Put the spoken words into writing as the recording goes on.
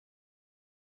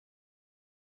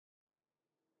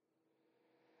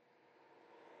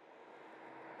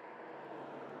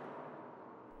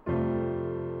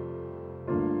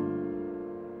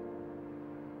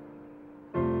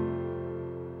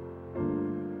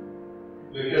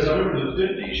Because I remember the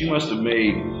 50s, you must have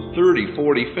made 30,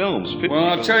 40 films. 50 well,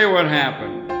 I'll tell you what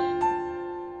happened.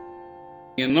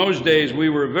 In those days, we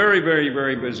were very, very,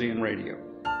 very busy in radio.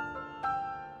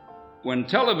 When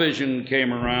television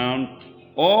came around,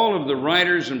 all of the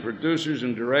writers and producers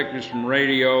and directors from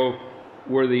radio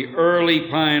were the early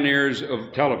pioneers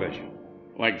of television.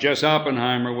 Like Jess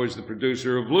Oppenheimer was the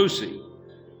producer of Lucy.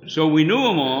 So we knew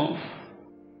them all.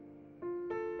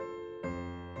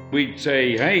 We'd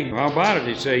say, hey, how about it?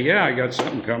 He'd say, yeah, I got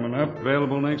something coming up,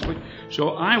 available next week.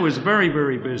 So I was very,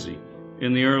 very busy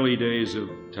in the early days of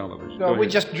television. So we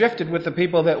just drifted with the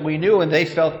people that we knew, and they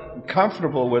felt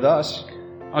comfortable with us.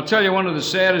 I'll tell you, one of the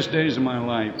saddest days of my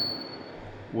life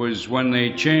was when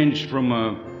they changed from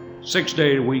a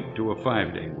 6-day week to a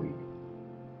 5-day week.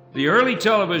 The early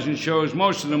television shows,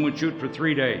 most of them would shoot for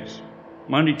 3 days.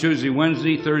 Monday, Tuesday,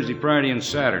 Wednesday, Thursday, Friday, and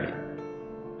Saturday.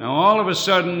 Now, all of a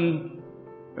sudden,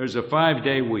 there's a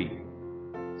 5-day week.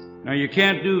 Now, you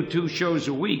can't do 2 shows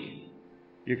a week.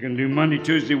 You can do Monday,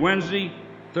 Tuesday, Wednesday,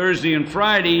 Thursday, and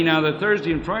Friday. Now, the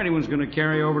Thursday and Friday one's going to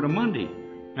carry over to Monday.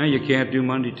 Now, you can't do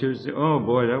Monday, Tuesday. Oh,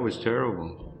 boy, that was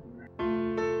terrible.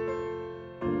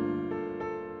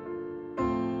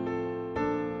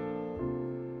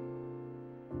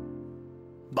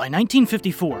 By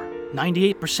 1954,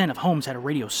 98% of homes had a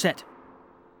radio set.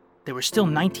 There were still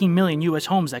 19 million U.S.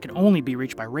 homes that could only be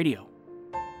reached by radio.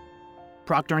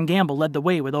 Procter & Gamble led the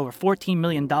way with over $14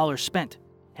 million spent,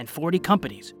 and 40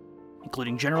 companies,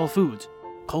 including General Foods,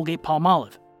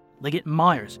 Colgate-Palmolive, Liggett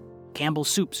Myers, Campbell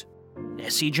Soups,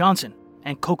 S.C. Johnson,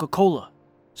 and Coca-Cola,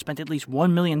 spent at least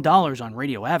 $1 million on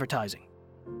radio advertising.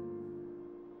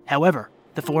 However,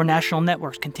 the 4 national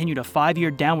networks continued a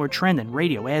 5-year downward trend in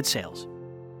radio ad sales.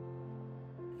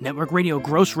 Network radio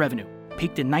gross revenue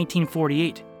peaked in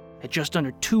 1948 at just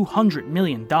under $200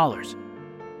 million.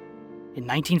 In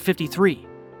 1953,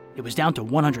 it was down to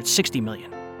 $160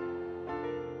 million.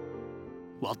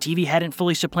 While TV hadn't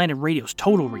fully supplanted radio's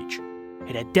total reach,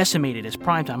 it had decimated its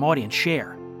primetime audience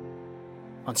share.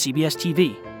 On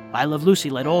CBS-TV, I Love Lucy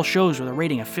led all shows with a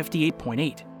rating of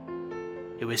 58.8.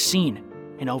 It was seen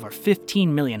in over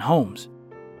 15 million homes.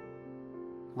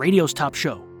 Radio's top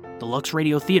show, the Lux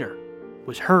Radio Theater,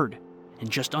 was heard in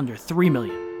just under 3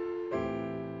 million.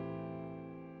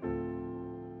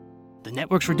 The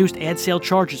networks reduced ad sale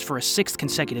charges for a 6th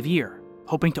consecutive year,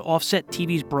 hoping to offset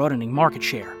TV's broadening market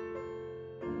share.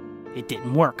 It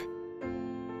didn't work.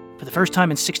 For the first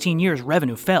time in 16 years,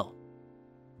 revenue fell.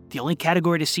 The only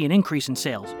category to see an increase in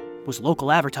sales was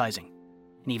local advertising,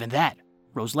 and even that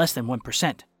rose less than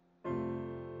 1%.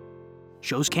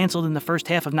 Shows canceled in the first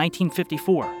half of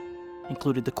 1954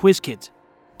 included The Quiz Kids,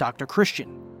 Dr.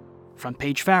 Christian, From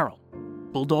Page Farrell,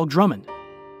 Bulldog Drummond,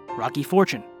 Rocky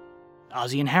Fortune,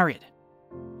 Ozzie and Harriet,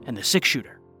 and The Six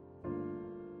Shooter.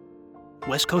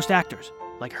 West Coast actors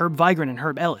like Herb Vigran and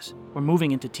Herb Ellis were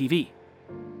moving into TV,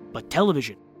 but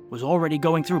television was already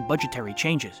going through budgetary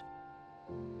changes.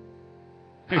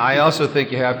 I also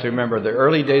think you have to remember the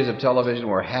early days of television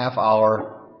were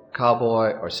half-hour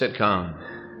cowboy or sitcom.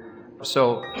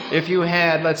 So if you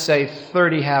had, let's say,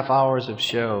 30 half hours of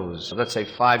shows, let's say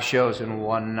 5 shows in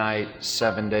one night,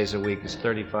 7 days a week is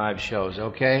 35 shows,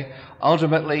 okay?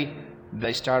 Ultimately,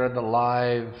 they started the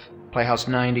live Playhouse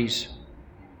 90s,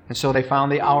 and so they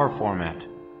found the hour format.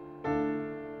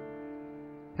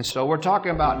 And so we're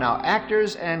talking about now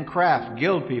actors and craft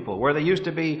guild people, where there used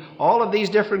to be all of these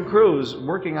different crews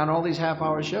working on all these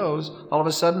half-hour shows. All of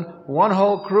a sudden, one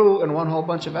whole crew and one whole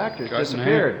bunch of actors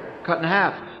disappeared, cut in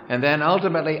half. And then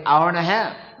ultimately, hour and a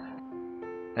half.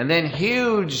 And then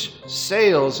huge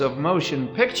sales of motion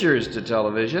pictures to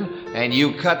television, and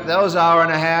you cut those hour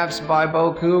and a halves by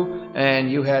beaucoup,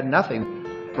 and you had nothing.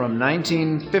 From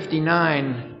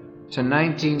 1959 to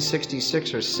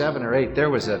 1966 or 7 or 8, there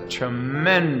was a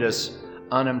tremendous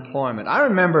unemployment. I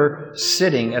remember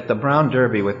sitting at the Brown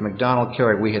Derby with McDonald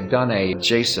Carey. We had done a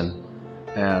Jason,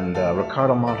 and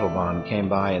Ricardo Montalban came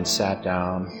by and sat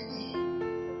down.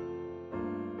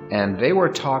 And they were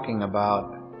talking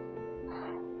about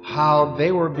how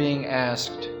they were being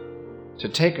asked to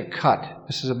take a cut.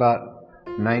 This is about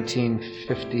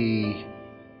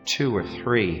 1952 or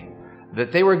 3.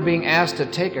 That they were being asked to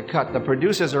take a cut. The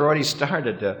producers already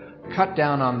started to cut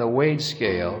down on the wage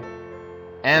scale.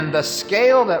 And the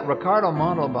scale that Ricardo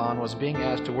Montalban was being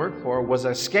asked to work for was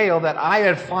a scale that I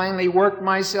had finally worked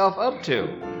myself up to.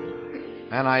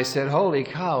 And I said, holy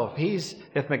cow,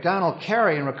 if McDonald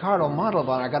Carey and Ricardo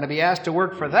Montalban are going to be asked to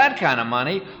work for that kind of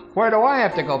money, where do I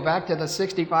have to go? Back to the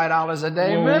 $65 a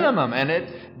day minimum. And it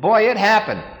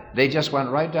happened. they just went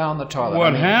right down the toilet.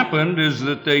 What happened is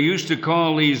that they used to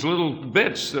call these little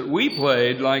bits that we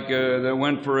played, like that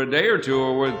went for a day or two,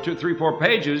 or with 2, 3, 4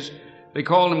 pages, they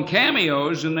called them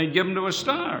cameos, and they'd give them to a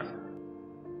star.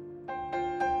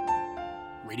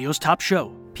 Radio's top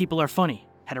show, People Are Funny,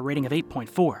 had a rating of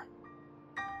 8.4.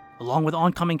 Along with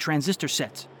oncoming transistor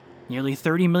sets, nearly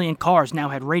 30 million cars now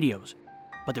had radios,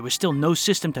 but there was still no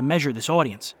system to measure this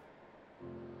audience.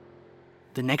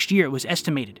 The next year, it was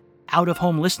estimated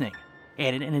out-of-home listening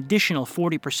added an additional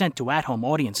 40% to at-home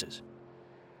audiences.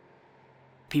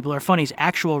 People Are Funny's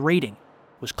actual rating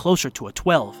was closer to a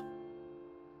 12.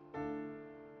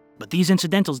 But these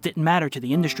incidentals didn't matter to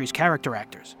the industry's character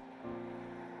actors.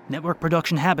 Network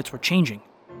production habits were changing.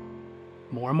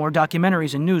 More and more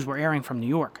documentaries and news were airing from New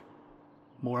York.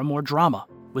 More and more drama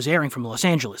was airing from Los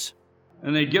Angeles.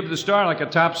 And they'd give the star like a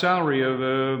top salary of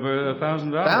 $1,000.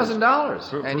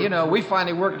 $1,000. And, you know, we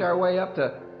finally worked our way up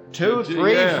to $200,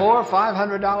 $300, $400,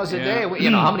 $500 a day.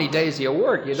 You know, how many days do you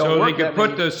work? You don't so work they could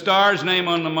put the star's name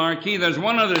on the marquee. There's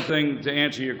one other thing to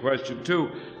answer your question,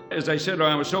 too. As I said,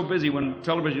 I was so busy when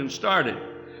television started.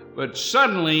 But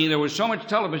suddenly, there was so much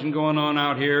television going on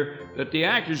out here that the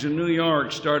actors in New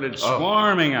York started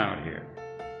swarming out here.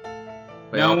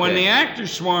 Now, when the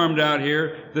actors swarmed out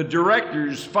here, the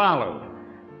directors followed.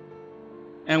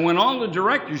 And when all the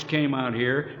directors came out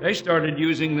here, they started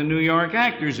using the New York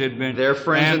actors had been. Their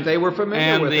friends that they were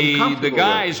familiar with. And the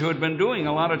guys who had been doing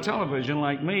a lot of television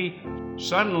like me,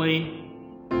 suddenly,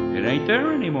 it ain't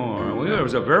there anymore. Well, it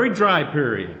was a very dry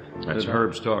period that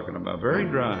Herb's talking about. Very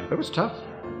dry. It was tough.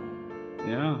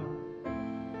 Yeah.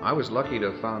 I was lucky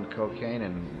to have found cocaine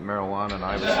and marijuana, and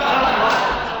I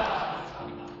was...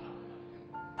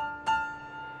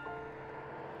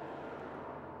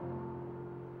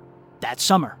 That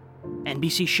summer,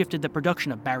 NBC shifted the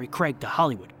production of Barrie Craig to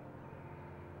Hollywood.